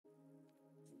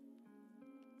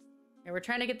Yeah, we're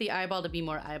trying to get the eyeball to be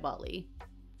more eyeball-y.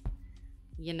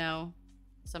 You know?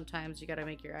 Sometimes you gotta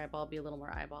make your eyeball be a little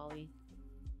more eyeball-y.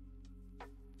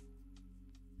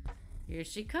 Here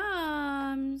she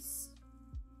comes.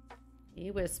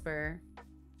 Hey, Whisper.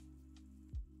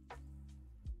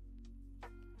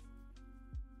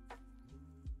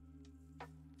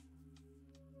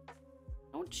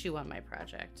 Don't chew on my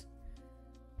project.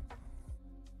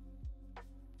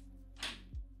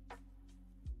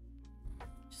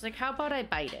 She's like, how about I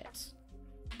bite it?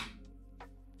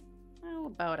 How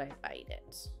about I bite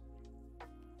it?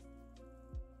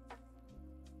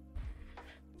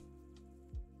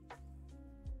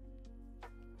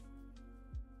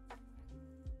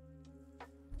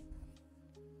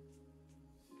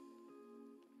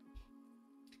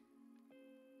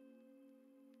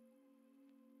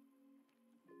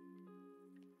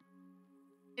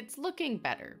 It's looking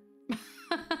better.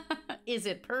 Is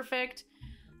it perfect?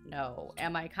 No.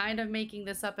 Am I kind of making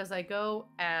this up as I go?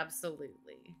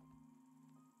 Absolutely.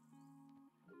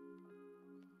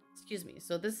 Excuse me.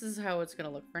 So this is how it's going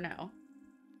to look for now.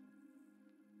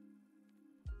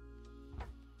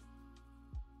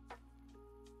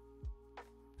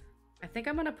 I think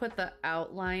I'm going to put the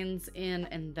outlines in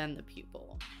and then the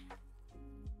pupil.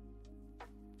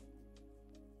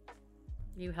 Are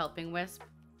you helping, Wisp?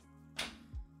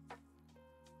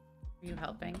 Are you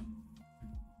helping?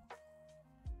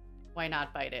 Why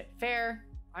not bite it? Fair.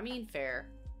 I mean, fair.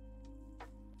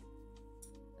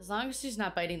 As long as she's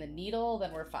not biting the needle,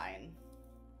 then we're fine.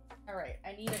 All right,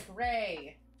 I need a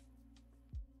gray.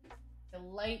 A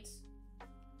light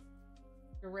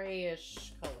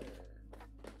grayish color.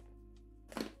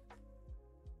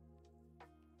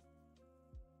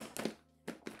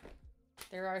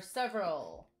 There are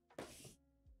several.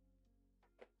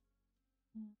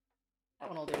 That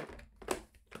one will do.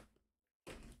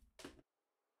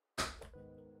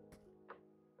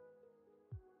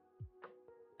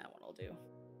 That one will do.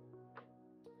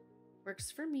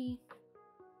 Works for me.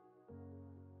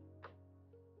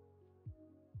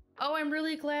 Oh, I'm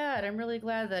really glad. I'm really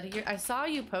glad that here I saw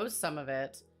you post some of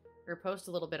it, or post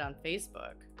a little bit on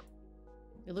Facebook.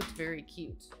 It looked very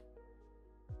cute.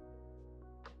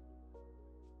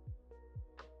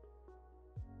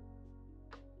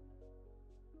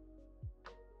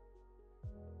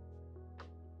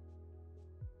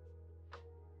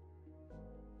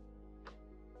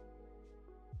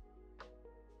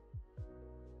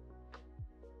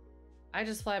 I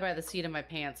just fly by the seat of my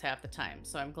pants half the time,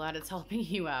 so I'm glad it's helping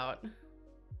you out.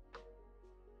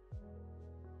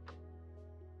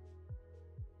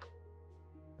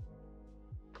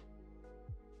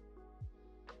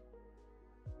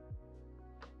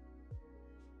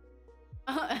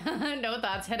 No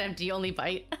thoughts, head empty, only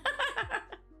bite.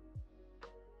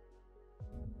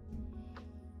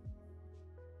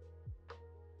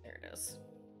 There it is.